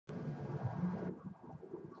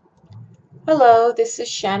Hello, this is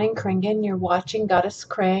Shannon Kringen. You're watching Goddess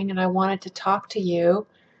Kring, and I wanted to talk to you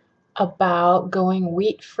about going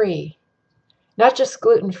wheat-free. Not just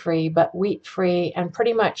gluten-free, but wheat-free and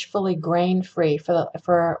pretty much fully grain-free.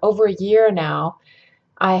 For over a year now,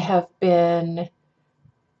 I have been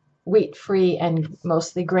wheat-free and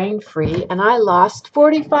mostly grain-free, and I lost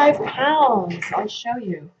 45 pounds. I'll show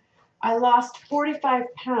you. I lost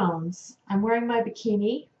 45 pounds. I'm wearing my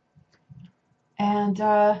bikini,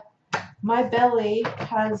 and my belly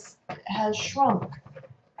has shrunk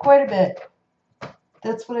quite a bit.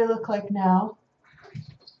 That's what I look like now.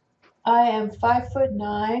 I am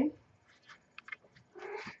 5'9"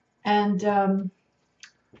 and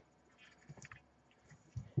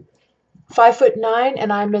 5'9",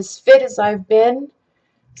 and I'm as fit as I've been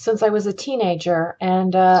since I was a teenager.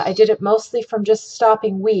 And I did it mostly from just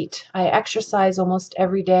stopping wheat. I exercise almost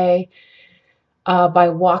every day by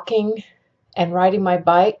walking and riding my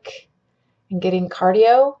bike and getting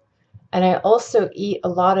cardio. And I also eat a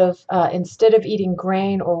lot of, instead of eating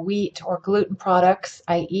grain or wheat or gluten products,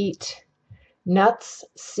 I eat nuts,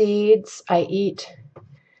 seeds, I eat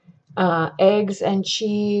eggs and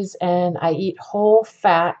cheese, and I eat whole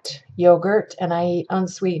fat yogurt, and I eat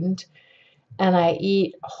unsweetened, and I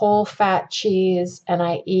eat whole fat cheese, and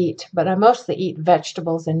but I mostly eat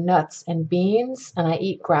vegetables and nuts and beans, and I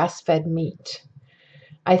eat grass-fed meat.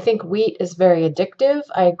 I think wheat is very addictive.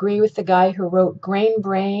 I agree with the guy who wrote Grain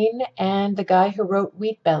Brain and the guy who wrote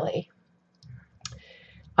Wheat Belly.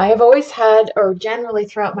 I have always had, or generally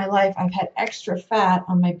throughout my life, I've had extra fat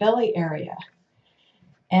on my belly area.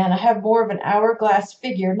 And I have more of an hourglass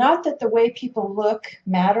figure. Not that the way people look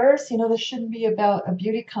matters. You know, this shouldn't be about a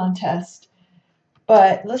beauty contest.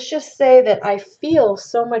 But let's just say that I feel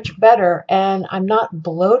so much better and I'm not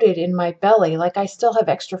bloated in my belly. Like, I still have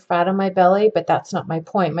extra fat on my belly, but that's not my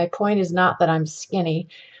point. My point is not that I'm skinny.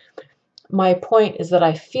 My point is that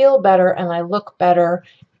I feel better and I look better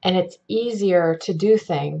and it's easier to do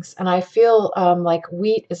things. And I feel like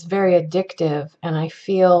wheat is very addictive, and I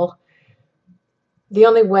feel the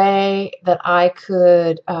only way that I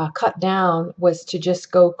could cut down was to just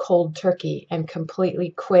go cold turkey and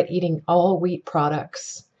completely quit eating all wheat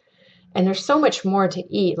products. And there's so much more to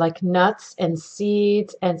eat, like nuts and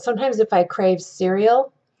seeds. And sometimes if I crave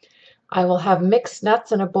cereal, I will have mixed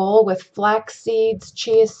nuts in a bowl with flax seeds,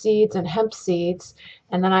 chia seeds, and hemp seeds.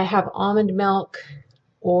 And then I have almond milk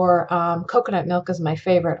or coconut milk is my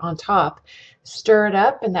favorite on top. Stir it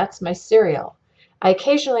up, and that's my cereal. I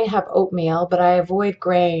occasionally have oatmeal, but I avoid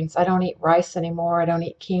grains. I don't eat rice anymore. I don't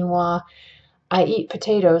eat quinoa. I eat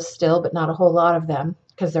potatoes still, but not a whole lot of them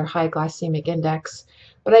because they're high glycemic index.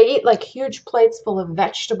 But I eat like huge plates full of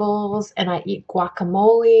vegetables, and I eat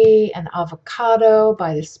guacamole and avocado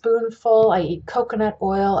by the spoonful. I eat coconut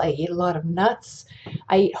oil. I eat a lot of nuts.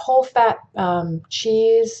 I eat whole fat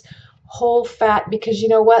cheese, whole fat, because you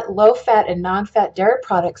know what? Low fat and non-fat dairy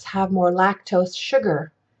products have more lactose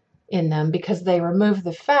sugar in them because they remove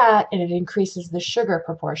the fat and it increases the sugar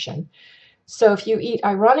proportion. So if you eat,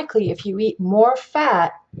 ironically, if you eat more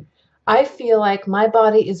fat, I feel like my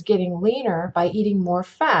body is getting leaner by eating more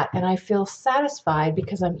fat, and I feel satisfied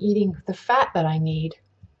because I'm eating the fat that I need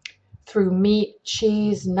through meat,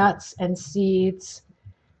 cheese, nuts, and seeds,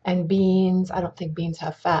 and beans. I don't think beans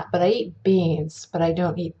have fat, but I eat beans, but I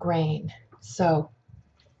don't eat grain. So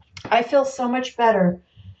I feel so much better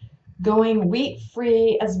going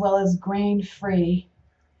wheat-free as well as grain-free,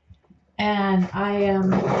 and I am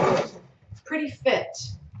pretty fit.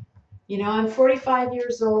 You know, I'm 45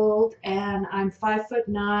 years old, and I'm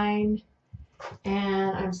 5'9",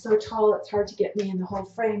 and I'm so tall it's hard to get me in the whole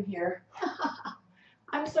frame here.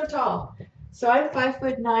 I'm so tall. So I'm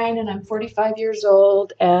 5'9", and I'm 45 years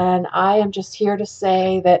old, and I am just here to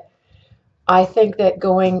say that I think that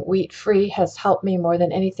going wheat-free has helped me more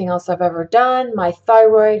than anything else I've ever done. My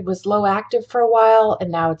thyroid was low active for a while,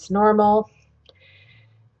 and now it's normal.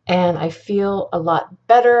 And I feel a lot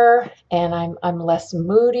better, and I'm less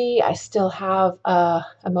moody. I still have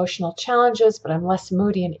emotional challenges, but I'm less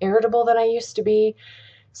moody and irritable than I used to be.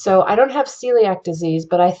 So I don't have celiac disease,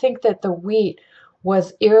 but I think that the wheat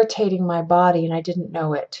was irritating my body, and I didn't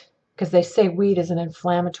know it, because they say wheat is an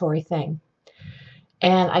inflammatory thing.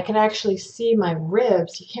 And I can actually see my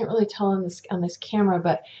ribs. You can't really tell on this camera,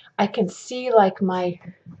 but I can see like my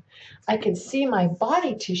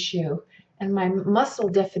body tissue and my muscle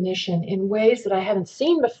definition in ways that I haven't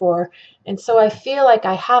seen before. And so I feel like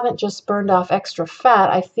I haven't just burned off extra fat.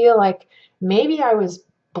 I feel like maybe I was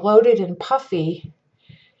bloated and puffy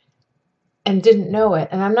and didn't know it.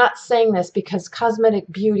 And I'm not saying this because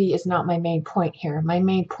cosmetic beauty is not my main point here. My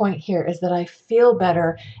main point here is that I feel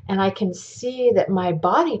better and I can see that my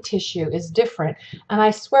body tissue is different. And I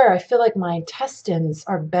swear, I feel like my intestines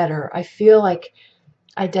are better. I feel like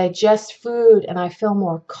I digest food and I feel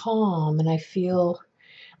more calm and I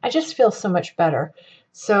just feel so much better.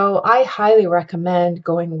 So I highly recommend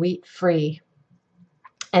going wheat free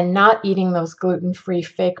and not eating those gluten-free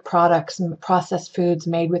fake products and processed foods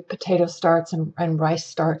made with potato starch and rice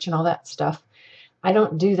starch and all that stuff. I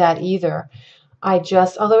don't do that either.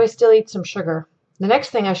 Although I still eat some sugar. The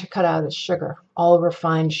next thing I should cut out is sugar, all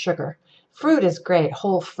refined sugar. Fruit is great,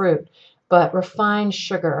 whole fruit, but refined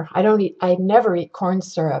sugar. I never eat corn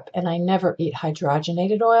syrup and I never eat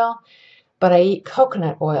hydrogenated oil, but I eat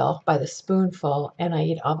coconut oil by the spoonful and I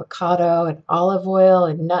eat avocado and olive oil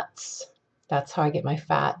and nuts. That's how I get my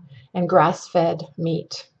fat. And grass-fed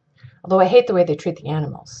meat. Although I hate the way they treat the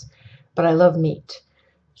animals, but I love meat.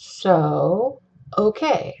 So,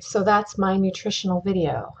 okay, so that's my nutritional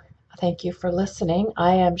video. Thank you for listening.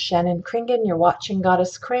 I am Shannon Kringen. You're watching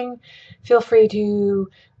Goddess Kring. Feel free to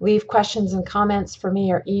leave questions and comments for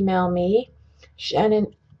me or email me.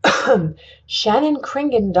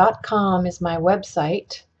 ShannonKringen.com is my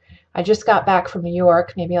website. I just got back from New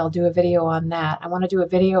York. Maybe I'll do a video on that. I want to do a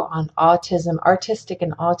video on autism, artistic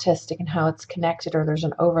and autistic, and how it's connected or there's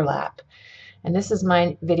an overlap. And this is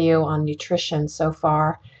my video on nutrition so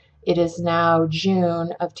far. It is now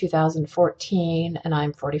June of 2014, and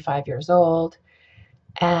I'm 45 years old.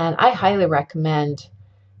 And I highly recommend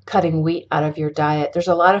cutting wheat out of your diet. There's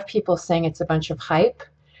a lot of people saying it's a bunch of hype,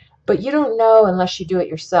 but you don't know unless you do it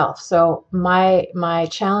yourself. So my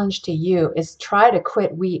challenge to you is try to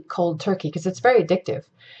quit wheat cold turkey because it's very addictive.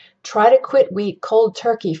 Try to quit wheat cold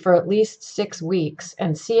turkey for at least 6 weeks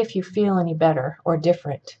and see if you feel any better or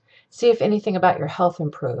different. See if anything about your health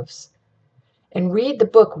improves. And read the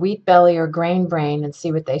book Wheat Belly or Grain Brain and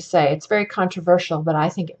see what they say. It's very controversial, but I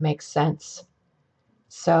think it makes sense.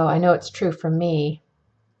 So I know it's true for me.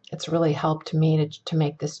 It's really helped me to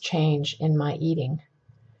make this change in my eating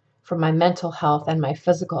for my mental health and my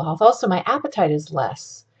physical health. Also, my appetite is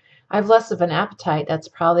less. I have less of an appetite. That's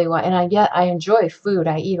probably why. And yet I enjoy food.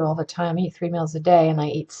 I eat all the time. I eat 3 meals a day and I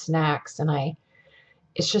eat snacks. And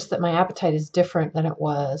it's just that my appetite is different than it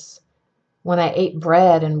was. When I ate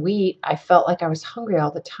bread and wheat, I felt like I was hungry all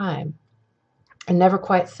the time and never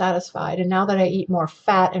quite satisfied. And now that I eat more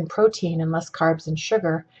fat and protein and less carbs and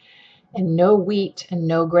sugar and no wheat and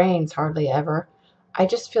no grains hardly ever, I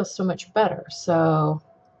just feel so much better. So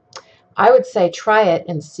I would say try it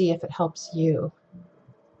and see if it helps you.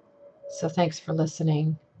 So thanks for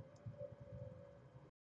listening.